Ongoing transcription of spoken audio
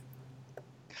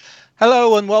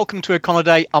Hello and welcome to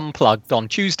Econoday Unplugged on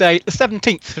Tuesday, the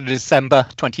 17th of December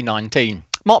 2019.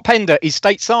 Mark Pender is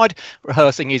stateside,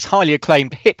 rehearsing his highly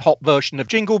acclaimed hip-hop version of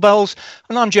Jingle Bells,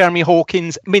 and I'm Jeremy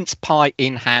Hawkins, mince pie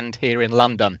in hand here in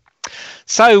London.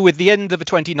 So, with the end of the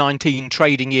 2019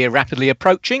 trading year rapidly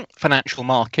approaching, financial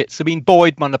markets have been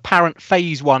buoyed by an apparent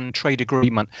Phase 1 trade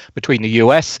agreement between the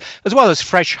US, as well as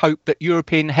fresh hope that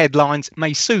European headlines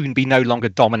may soon be no longer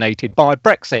dominated by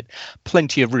Brexit.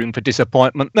 Plenty of room for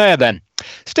disappointment there then.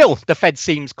 Still, the Fed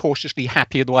seems cautiously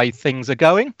happy the way things are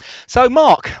going. So,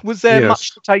 Mark, was there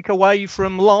much to take away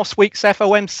from last week's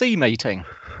FOMC meeting?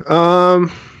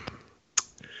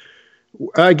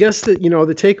 I guess that, the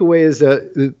takeaway is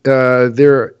that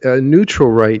they're neutral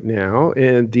right now,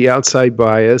 and the outside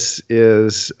bias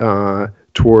is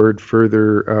toward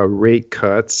further rate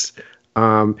cuts.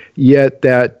 Yet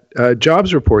that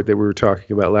jobs report that we were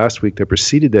talking about last week that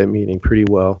preceded that meeting pretty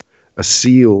well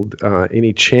sealed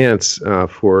any chance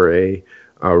for a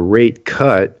rate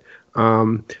cut.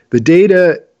 The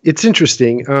data. It's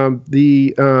interesting.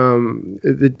 The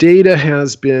data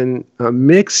has been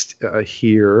mixed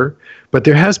here, but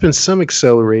there has been some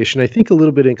acceleration. I think a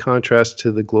little bit in contrast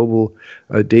to the global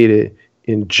data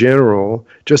in general.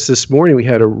 Just this morning, we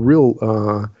had a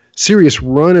real serious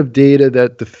run of data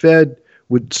that the Fed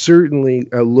would certainly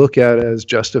look at as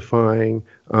justifying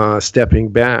stepping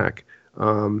back.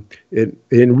 And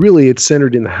really, it's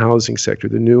centered in the housing sector.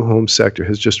 The new home sector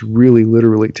has just really,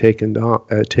 literally taken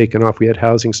off. We had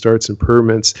housing starts and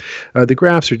permits. The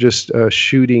graphs are just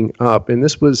shooting up, and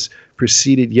this was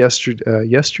preceded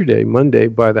yesterday, Monday,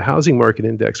 by the housing market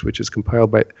index, which is compiled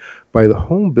by the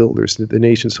home builders, the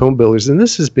nation's home builders. And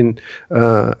this has been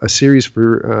a series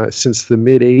for since the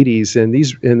mid '80s,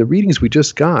 and the readings we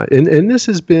just got, and this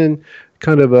has been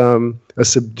kind of a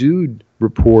subdued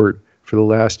report for the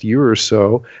last year or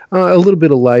so, a little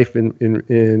bit of life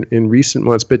in recent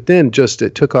months, but then just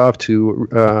it took off to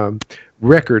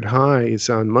record highs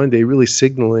on Monday, really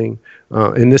signaling,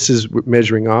 and this is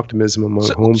measuring optimism among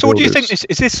home builders. So what do you think?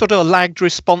 Is this sort of a lagged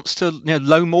response to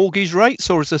low mortgage rates,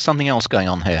 or is there something else going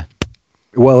on here?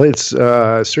 Well, it's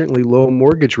certainly low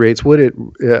mortgage rates.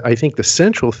 I think the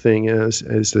central thing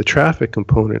is the traffic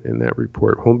component in that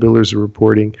report. Home builders are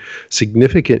reporting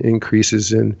significant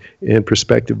increases in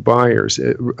prospective buyers,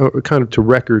 kind of to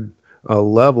record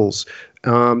levels.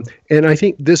 And I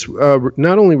think this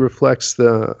not only reflects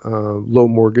the low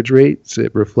mortgage rates,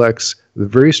 it reflects the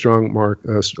very strong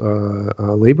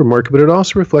labor market, but it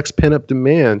also reflects pent-up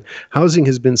demand. Housing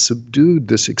has been subdued,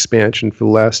 this expansion, for the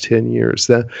last 10 years.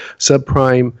 The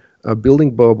subprime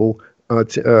building bubble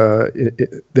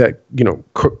that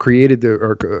created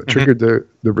triggered the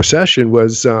recession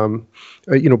was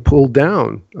pulled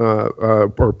down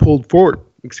or pulled forward.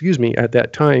 At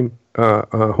that time,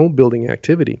 home building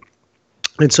activity.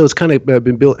 And so it's kind of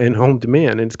been built in home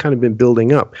demand, and it's kind of been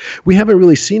building up. We haven't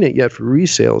really seen it yet for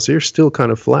resales. They're still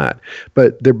kind of flat,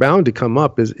 but they're bound to come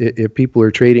up if people are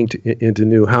trading into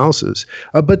new houses.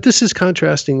 But this is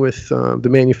contrasting with the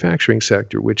manufacturing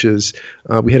sector, which is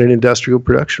we had an industrial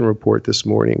production report this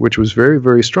morning, which was very,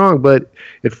 very strong, but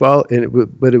it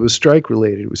was strike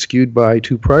related. It was skewed by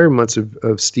 2 prior months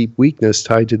of steep weakness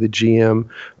tied to the GM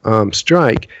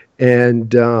strike.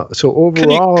 And so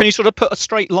overall, can you sort of put a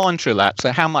straight line through that?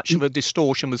 So how much of a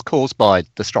distortion was caused by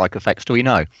the strike effects? Do we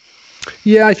know?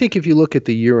 Yeah, I think if you look at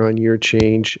the year-on-year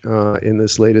change in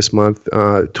this latest month,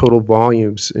 total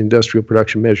volumes, industrial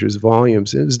production measures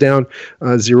volumes, it was down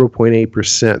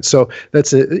 0.8%. So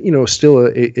that's still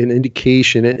an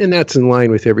indication, and that's in line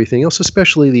with everything else,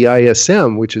 especially the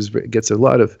ISM, which gets a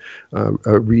lot of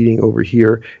reading over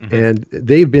here, and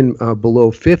they've been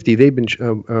below 50. They've been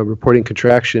reporting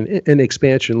contraction and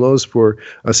expansion lows for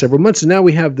several months, and now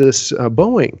we have this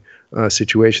Boeing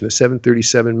situation, the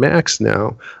 737 MAX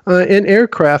now, and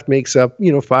aircraft makes up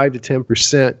 5 to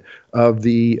 10% of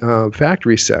the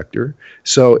factory sector.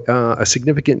 So a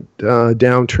significant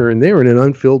downturn there, and in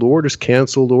unfilled orders,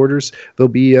 canceled orders. There'll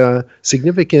be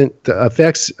significant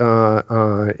effects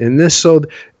in this. So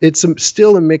it's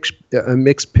still a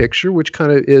mixed picture, which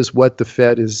kind of is what the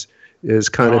Fed is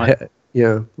kind of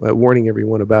warning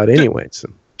everyone about anyway. So.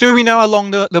 Do we know how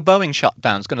long the Boeing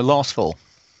shutdown is going to last for?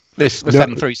 The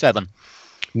 737.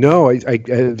 No,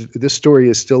 this story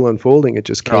is still unfolding. It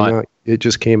just came out. It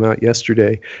just came out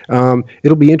yesterday.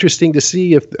 It'll be interesting to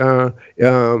see if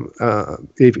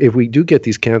we do get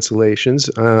these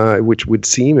cancellations, which would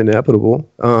seem inevitable.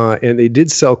 And they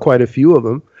did sell quite a few of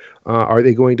them. Are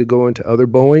they going to go into other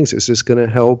Boeings? Is this going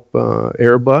to help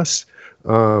Airbus?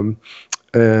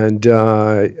 And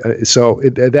that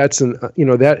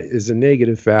is a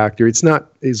negative factor. It's not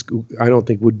as, I don't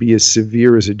think, would be as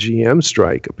severe as a GM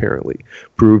strike apparently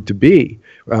proved to be,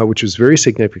 which was very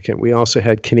significant. We also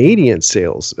had Canadian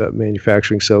sales,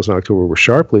 manufacturing sales in October were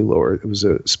sharply lower. It was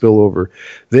a spillover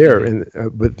there, and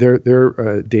but their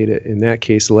data in that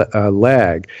case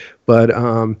lag. But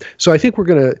so I think we're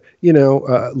going to,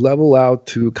 level out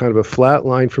to kind of a flat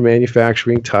line for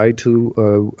manufacturing tied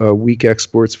to weak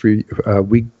exports for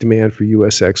weak demand for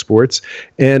U.S. exports,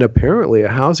 and apparently a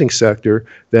housing sector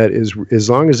that is, as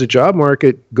long as the job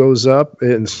market goes up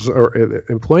and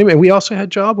employment. And we also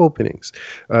had job openings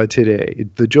today,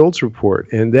 the JOLTS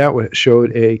report, and that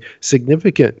showed a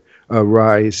significant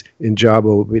rise in job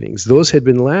openings. Those had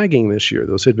been lagging this year.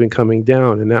 Those had been coming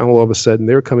down, and now all of a sudden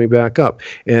they're coming back up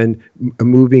and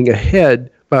moving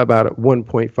ahead by about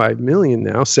 1.5 million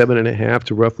now,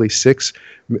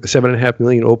 7.5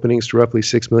 million openings to roughly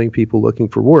 6 million people looking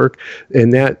for work,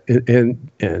 and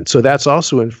so that's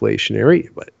also inflationary.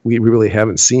 But we really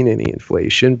haven't seen any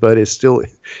inflation, but it's still,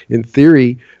 in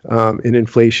theory, an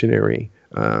inflationary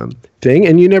thing,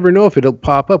 and you never know if it'll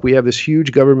pop up. We have this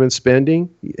huge government spending,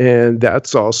 and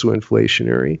that's also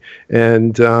inflationary.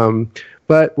 And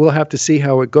but we'll have to see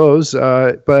how it goes.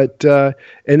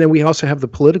 And then we also have the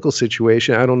political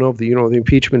situation. I don't know if the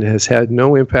impeachment has had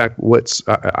no impact.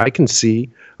 I can see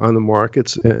on the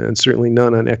markets, and certainly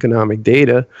none on economic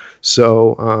data.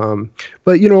 So,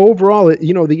 but overall,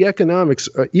 the economics,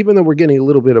 even though we're getting a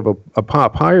little bit of a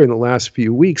pop higher in the last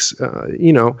few weeks,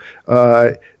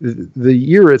 the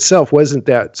year itself wasn't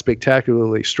that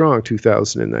spectacularly strong,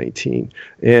 2019,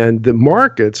 and the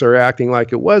markets are acting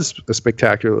like it was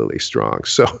spectacularly strong.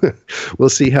 So, we'll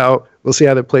see how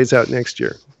that plays out next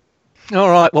year. All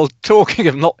right. Well, talking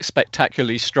of not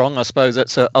spectacularly strong, I suppose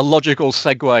that's a logical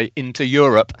segue into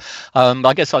Europe.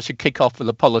 I guess I should kick off with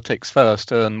the politics first,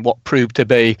 and what proved to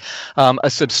be a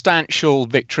substantial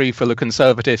victory for the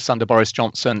Conservatives under Boris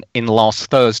Johnson in last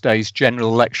Thursday's general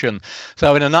election.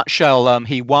 So in a nutshell,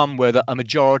 he won with a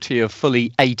majority of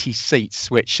fully 80 seats,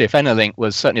 which, if anything,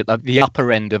 was certainly at the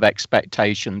upper end of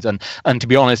expectations. And to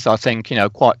be honest, I think,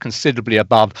 quite considerably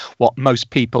above what most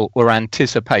people were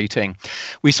anticipating.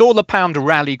 We saw the pound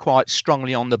rally quite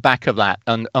strongly on the back of that.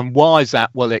 And why is that?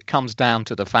 Well, it comes down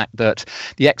to the fact that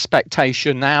the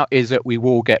expectation now is that we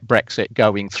will get Brexit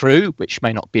going through, which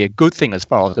may not be a good thing as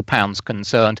far as the pound's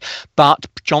concerned. But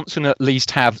Johnson at least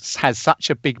has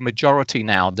such a big majority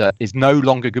now that is no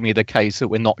longer going to be the case that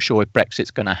we're not sure if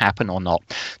Brexit's going to happen or not.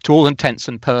 To all intents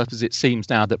and purposes, it seems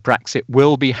now that Brexit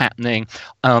will be happening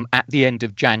at the end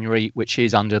of January, which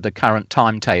is under the current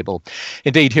timetable.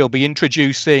 Indeed, he'll be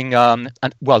introducing an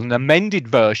amended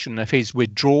version of his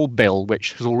withdrawal bill,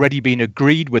 which has already been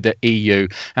agreed with the EU.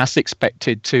 That's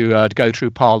expected to go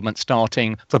through Parliament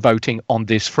starting for voting on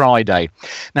this Friday.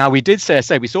 Now, we did say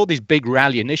we saw this big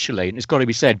rally initially, and it's got to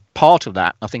be said, part of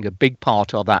that, I think a big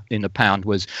part of that in the pound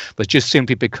was just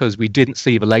simply because we didn't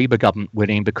see the Labour government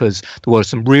winning, because there were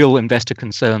some real investor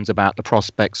concerns about the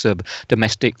prospects of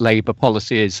domestic Labour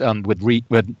policies with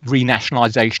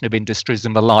renationalisation of industries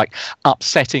and the like,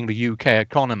 upsetting the UK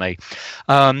economy.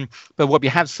 But what we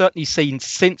have certainly seen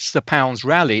since the pound's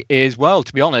rally is, well,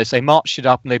 to be honest, they marched it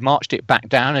up and they've marched it back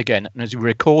down again. And as we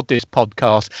record this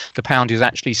podcast, the pound is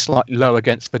actually slightly low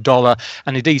against the dollar,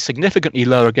 and indeed significantly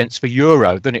lower against the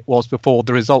euro than it was before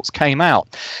the results came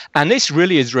out. And this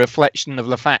really is a reflection of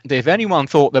the fact that if anyone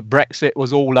thought that Brexit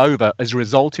was all over as a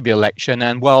result of the election,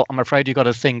 and well, I'm afraid you've got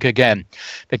to think again.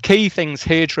 The key things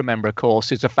here to remember, of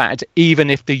course, is the fact that even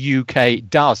if the UK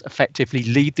does effectively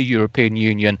leave the European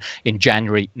Union in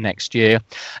January next year,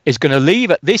 is going to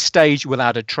leave at this stage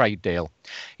without a trade deal.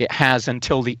 It has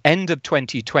until the end of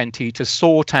 2020 to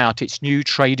sort out its new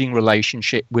trading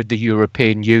relationship with the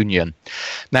European Union.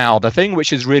 Now, the thing which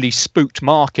has really spooked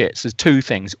markets is two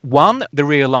things. One, the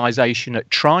realization that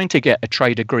trying to get a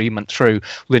trade agreement through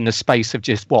within the space of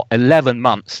just, 11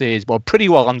 months is, pretty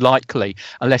well unlikely,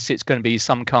 unless it's going to be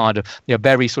some kind of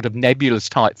very sort of nebulous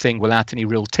type thing without any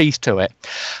real teeth to it.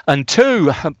 And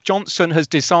two, Johnson has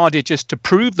decided, just to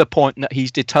prove the point that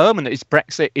he's determined that his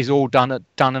Brexit is all done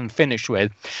and finished with,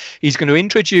 he's going to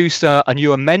introduce a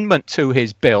new amendment to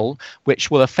his bill, which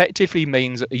will effectively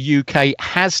mean that the UK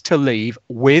has to leave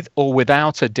with or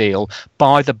without a deal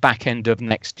by the back end of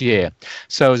next year.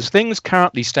 So as things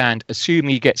currently stand,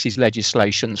 assuming he gets his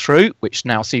legislation through, which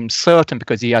now seems certain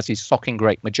because he has his shocking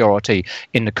great majority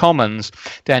in the Commons,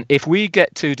 then if we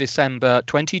get to December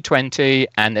 2020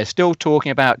 and they're still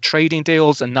talking about trading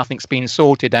deals and nothing's been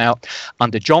sorted out,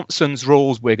 under Johnson's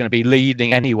rules, we're going to be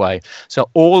leaving anyway. So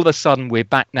all of a sudden, sudden we're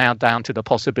back now down to the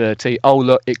possibility, oh,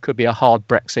 look, it could be a hard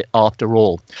Brexit after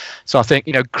all. So I think,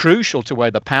 crucial to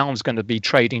where the pound's going to be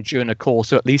trading during the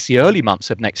course of at least the early months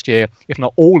of next year, if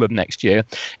not all of next year,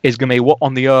 is going to be what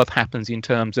on the earth happens in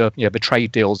terms of the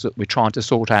trade deals that we're trying to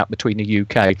sort out between the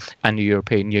UK and the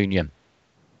European Union.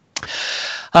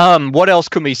 What else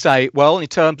can we say? Well, in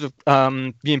terms of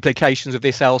the implications of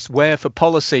this elsewhere for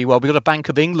policy, well, we've got a Bank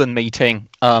of England meeting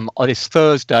on this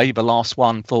Thursday, the last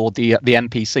one for the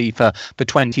MPC for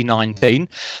 2019.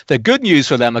 The good news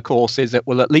for them, of course, is that,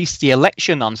 well, at least the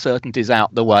election uncertainty is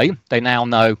out the way. They now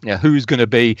know who's going to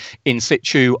be in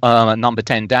situ at number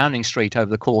 10 Downing Street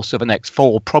over the course of the next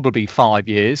 4, probably 5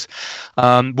 years.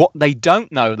 What they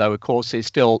don't know, though, of course, is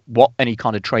still what any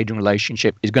kind of trading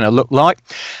relationship is going to look like.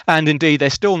 And indeed, they're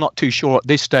still not too sure at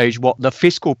this stage what the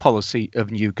fiscal policy of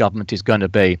new government is going to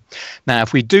be. Now,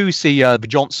 if we do see the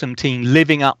Johnson team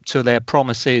living up to their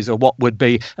promises of what would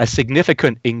be a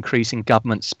significant increase in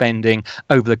government spending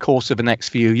over the course of the next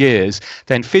few years,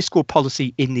 then fiscal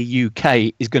policy in the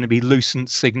UK is going to be loosened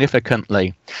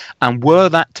significantly. And were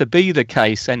that to be the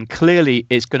case, then clearly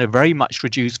it's going to very much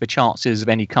reduce the chances of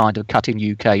any kind of cut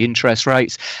in UK interest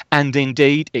rates. And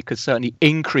indeed, it could certainly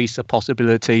increase the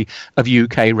possibility of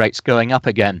UK rates going up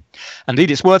again. Indeed,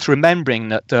 it's worth remembering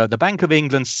that the Bank of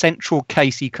England's central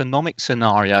case economic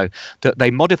scenario that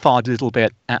they modified a little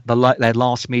bit at their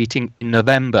last meeting in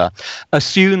November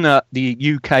assumed that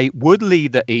the UK would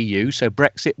leave the EU, so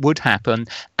Brexit would happen,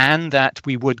 and that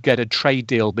we would get a trade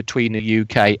deal between the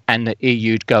UK and the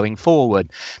EU going forward.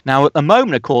 Now, at the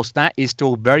moment, of course, that is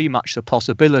still very much a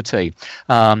possibility.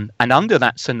 And under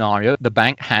that scenario, the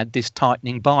bank had this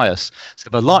tightening bias. So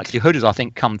the likelihood is, I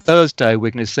think, come Thursday,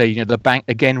 we're going to see the bank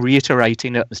again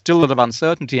reiterating that there's still a lot of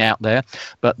uncertainty out there,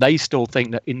 but they still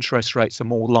think that interest rates are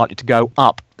more likely to go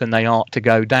up than they are to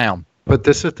go down. But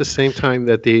this is at the same time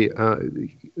that the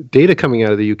data coming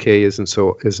out of the UK isn't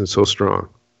so strong.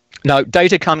 No,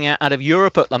 data coming out of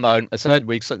Europe at the moment, as I said,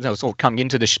 we sort of coming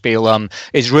into the spiel,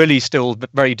 is really still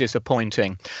very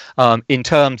disappointing. In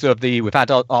terms of we've had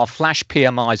our flash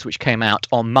PMIs, which came out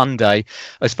on Monday.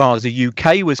 As far as the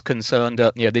UK was concerned,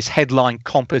 this headline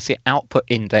composite output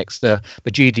index, the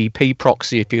GDP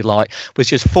proxy, if you like, was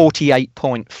just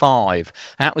 48.5.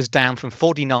 That was down from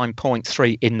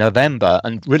 49.3 in November,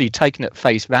 and really taken at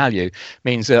face value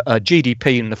means that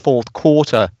GDP in the fourth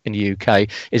quarter in the UK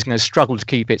is going to struggle to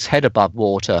keep its head above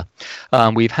water.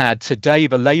 We've had today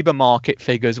the labour market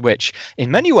figures, which in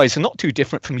many ways are not too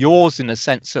different from yours in the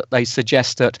sense that they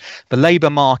suggest that the labour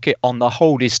market on the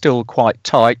whole is still quite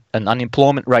tight and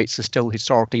unemployment rates are still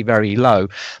historically very low.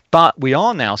 But we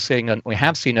are now seeing, and we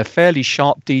have seen, a fairly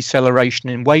sharp deceleration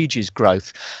in wages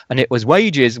growth. And it was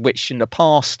wages which in the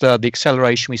past, the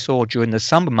acceleration we saw during the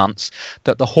summer months,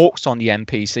 that the hawks on the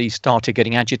MPC started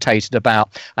getting agitated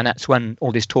about. And that's when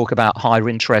all this talk about higher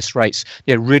interest rates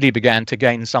really began to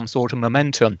gain some sort of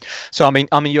momentum. So, I mean,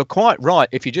 you're quite right.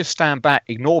 If you just stand back,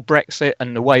 ignore Brexit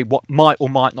and the way what might or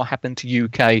might not happen to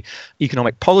UK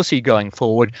economic policy going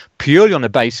forward, purely on the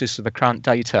basis of the current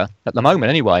data at the moment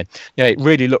anyway, it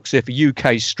really looks as if the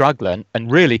UK is struggling,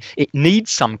 and really it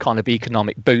needs some kind of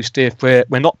economic boost if we're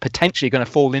not potentially going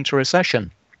to fall into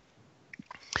recession.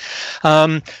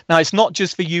 Now, it's not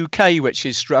just the UK which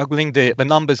is struggling. The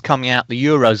numbers coming out the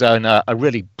Eurozone are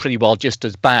really pretty well just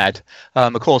as bad.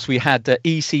 Of course, we had the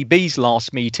ECB's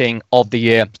last meeting of the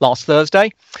year last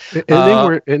Thursday.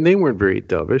 And they weren't very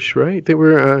dovish, right?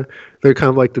 They're kind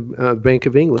of like the Bank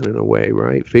of England in a way,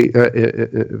 right?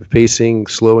 Facing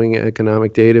slowing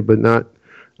economic data, but not...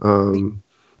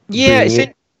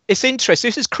 It's interesting.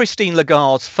 This is Christine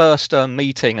Lagarde's first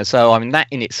meeting, and so that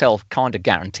in itself kind of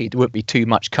guaranteed there wouldn't be too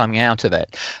much coming out of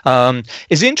it.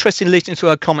 It's interesting listening to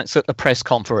her comments at the press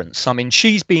conference.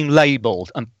 She's been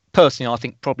labelled, and personally I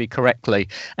think probably correctly,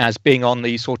 as being on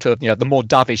the sort of the more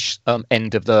dovish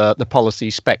end of the policy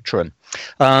spectrum.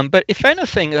 But if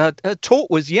anything, her talk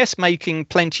was, yes, making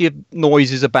plenty of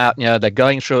noises about, they're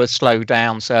going through a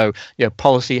slowdown, so,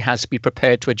 policy has to be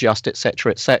prepared to adjust,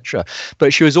 etc., etc.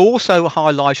 But she was also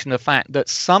highlighting the fact that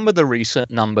some of the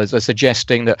recent numbers are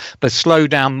suggesting that the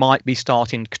slowdown might be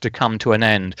starting to come to an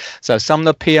end. So some of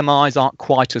the PMIs aren't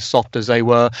quite as soft as they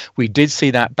were. We did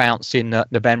see that bounce in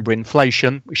November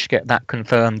inflation. We should get that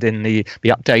confirmed in the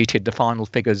final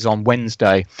figures on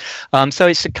Wednesday. So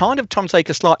it's a kind of trying to take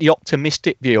a slightly optimistic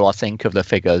optimistic view, I think, of the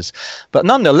figures. But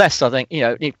nonetheless, I think,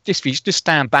 if you just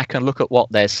stand back and look at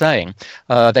what they're saying,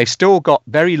 they've still got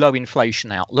very low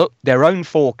inflation outlook. Their own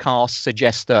forecasts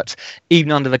suggest that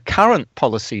even under the current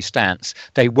policy stance,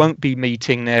 they won't be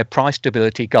meeting their price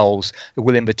stability goals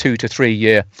within the 2 to 3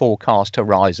 year forecast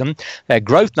horizon. Their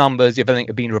growth numbers, if anything,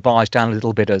 have been revised down a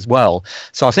little bit as well.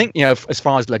 So I think, as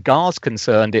far as Lagarde's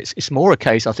concerned, it's more a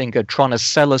case, I think, of trying to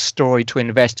sell a story to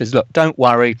investors. Look, don't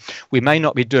worry, we may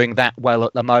not be doing that well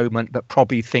at the moment, but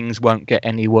probably things won't get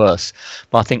any worse.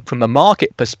 But I think from a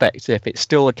market perspective, it's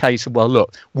still a case of, well,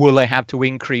 look, will they have to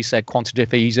increase their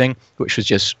quantitative easing, which was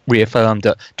just reaffirmed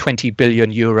at 20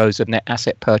 billion euros of net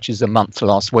asset purchase a month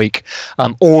last week,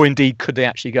 or indeed could they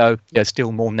actually go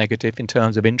still more negative in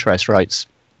terms of interest rates?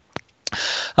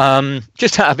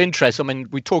 Just out of interest, I mean,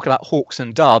 we talk about hawks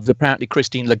and doves. Apparently,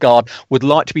 Christine Lagarde would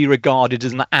like to be regarded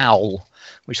as an owl,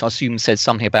 which I assume says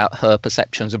something about her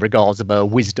perceptions of regards of her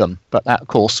wisdom. But that, of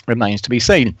course, remains to be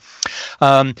seen.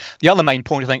 The other main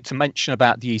point, I think, to mention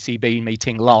about the ECB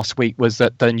meeting last week was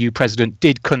that the new president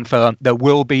did confirm there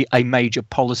will be a major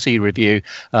policy review.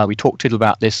 We talked a little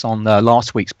about this on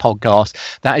last week's podcast.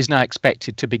 That is now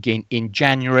expected to begin in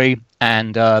January.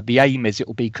 And the aim is it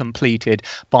will be completed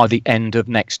by the end of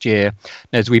next year.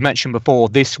 As we mentioned before,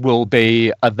 this will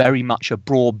be very much a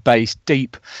broad-based,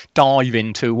 deep dive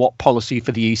into what policy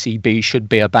for the ECB should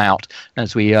be about.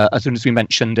 As soon as we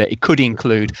mentioned, it could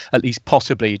include at least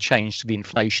possibly a change to the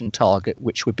inflation target,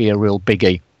 which would be a real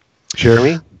biggie.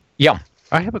 Jeremy? Yeah.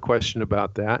 I have a question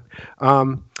about that.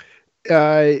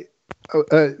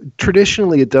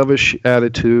 Traditionally, a dovish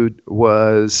attitude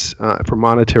was for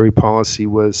monetary policy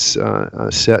was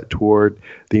set toward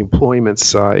the employment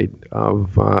side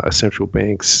of a central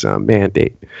bank's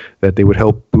mandate, that they would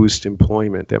help boost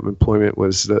employment. That employment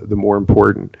was the more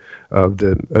important of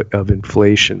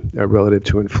inflation relative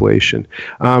to inflation.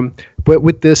 But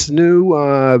with this new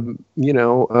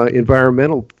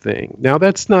environmental thing, now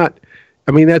that's not.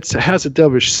 I mean, that has a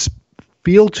dovish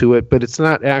feel to it, but it's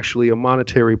not actually a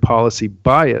monetary policy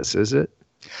bias, is it?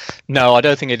 No, I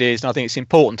don't think it is, and I think it's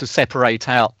important to separate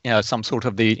out, some sort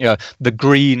of the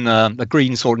green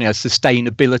sort of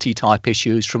sustainability type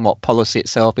issues from what policy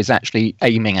itself is actually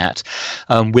aiming at.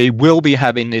 We will be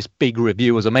having this big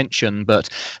review, as I mentioned, but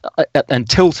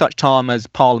until such time as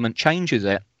Parliament changes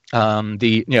it,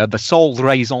 the sole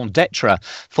raison d'etre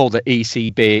for the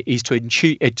ECB is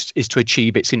to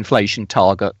achieve its inflation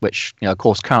target, which of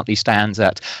course currently stands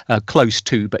at close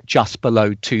to but just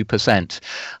below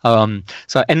 2%.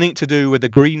 So anything to do with the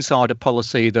green side of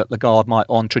policy that Lagarde might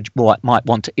want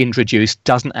to introduce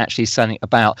doesn't actually say anything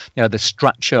about the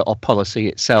structure of policy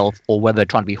itself, or whether they're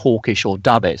trying to be hawkish or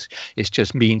dovish. It's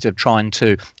just means of trying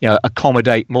to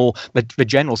accommodate more the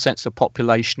general sense of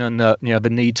population and the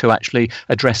need to actually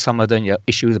address some of the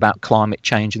issues about climate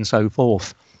change and so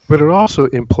forth. But it also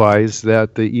implies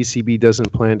that the ECB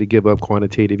doesn't plan to give up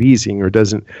quantitative easing, or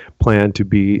doesn't plan to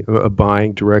be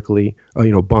buying directly,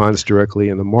 bonds directly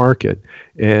in the market,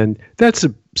 and that's a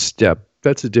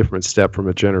different step from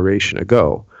a generation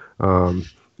ago.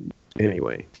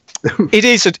 Anyway. It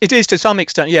is to some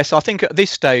extent, yes. I think at this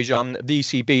stage, the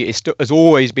ECB has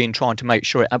always been trying to make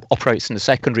sure it operates in the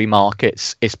secondary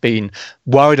markets. It's been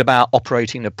worried about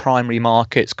operating the primary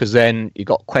markets, because then you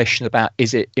got questions about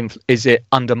is it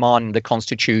undermining the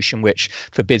constitution, which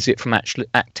forbids it from actually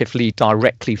actively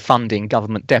directly funding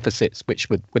government deficits, which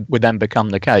would then become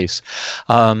the case.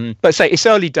 But say it's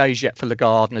early days yet for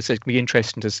Lagarde, and it's going to be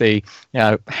interesting to see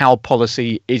how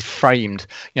policy is framed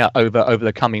over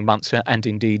the coming months and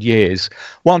indeed years.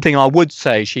 One thing I would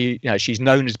say, she's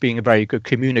known as being a very good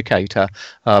communicator,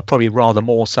 probably rather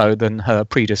more so than her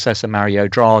predecessor Mario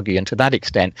Draghi, and to that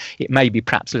extent it may be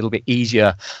perhaps a little bit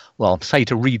easier, say,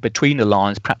 to read between the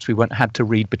lines. Perhaps we won't have to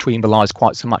read between the lines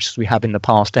quite so much as we have in the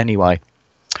past anyway.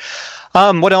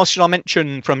 What else should I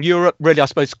mention from Europe? Really, I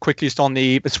suppose quickest on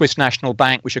the Swiss National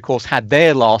Bank, which of course had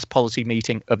their last policy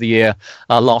meeting of the year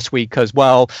last week as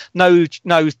well. No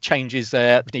changes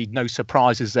there, no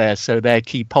surprises there. So their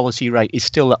key policy rate is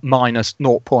still at minus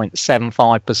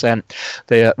 0.75%.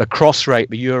 The cross rate,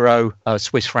 the euro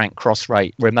Swiss franc cross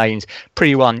rate, remains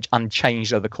pretty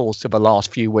unchanged over the course of the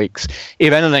last few weeks.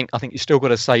 If anything, I think you still got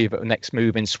to say that the next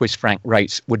move in Swiss franc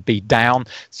rates would be down,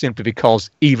 simply because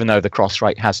even though the cross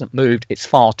rate hasn't moved, it's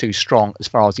far too strong as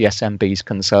far as the SNB is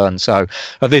concerned. So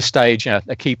at this stage, they're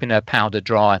keeping their powder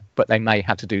dry, but they may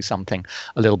have to do something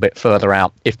a little bit further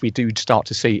out if we do start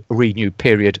to see a renewed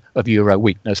period of euro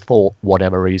weakness for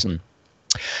whatever reason.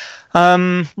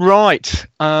 Right.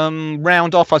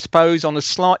 round off, I suppose, on a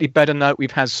slightly better note,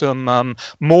 we've had some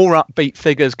more upbeat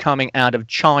figures coming out of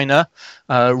China.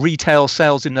 Retail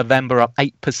sales in November up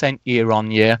 8% year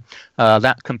on year.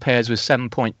 That compares with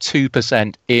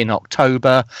 7.2% in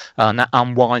October. And that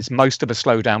unwinds most of the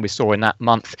slowdown we saw in that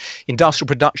month. Industrial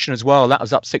production as well, that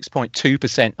was up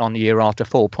 6.2% on the year after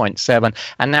 4.7%.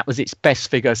 And that was its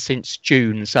best figure since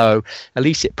June. So at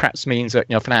least it perhaps means that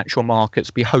financial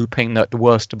markets be hoping that the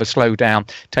worst of the slowdown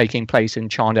taking place in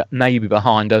China may be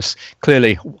behind us.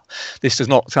 Clearly, this does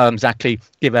not exactly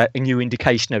give a new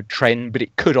indication of trend, but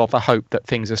it could offer hope that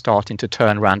things are starting to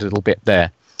turn around a little bit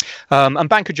there. And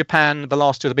Bank of Japan, the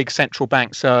last of the big central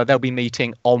banks, they'll be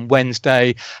meeting on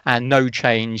Wednesday, and no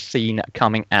change seen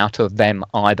coming out of them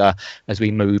either as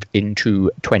we move into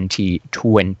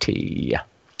 2020.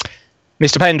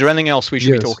 Mr. Pender, anything else we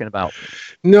should be talking about?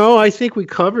 No, I think we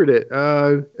covered it.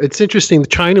 It's interesting.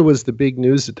 China was the big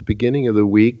news at the beginning of the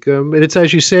week. And it's,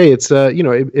 as you say, it's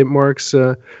it marks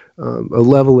a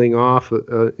leveling off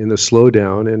in the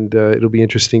slowdown, and it'll be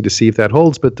interesting to see if that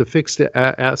holds. But the fixed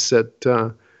asset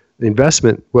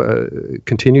investment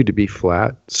continued to be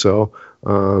flat. So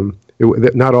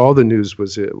not all the news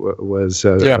was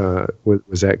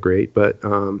that great, but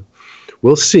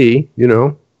we'll see.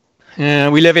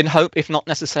 We live in hope, if not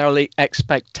necessarily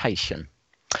expectation.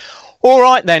 All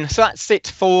right, then. So that's it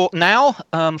for now.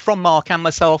 From Mark and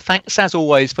myself, thanks as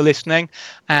always for listening.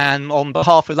 And on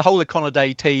behalf of the whole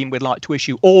Econoday team, we'd like to wish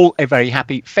you all a very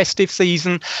happy festive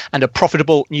season and a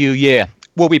profitable new year.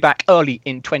 We'll be back early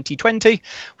in 2020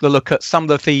 with a look at some of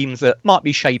the themes that might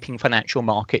be shaping financial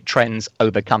market trends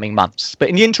over coming months. But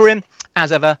in the interim,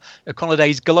 as ever,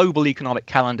 Econoday's global economic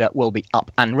calendar will be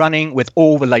up and running with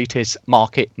all the latest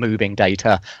market moving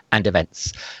data and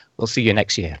events. We'll see you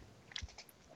next year.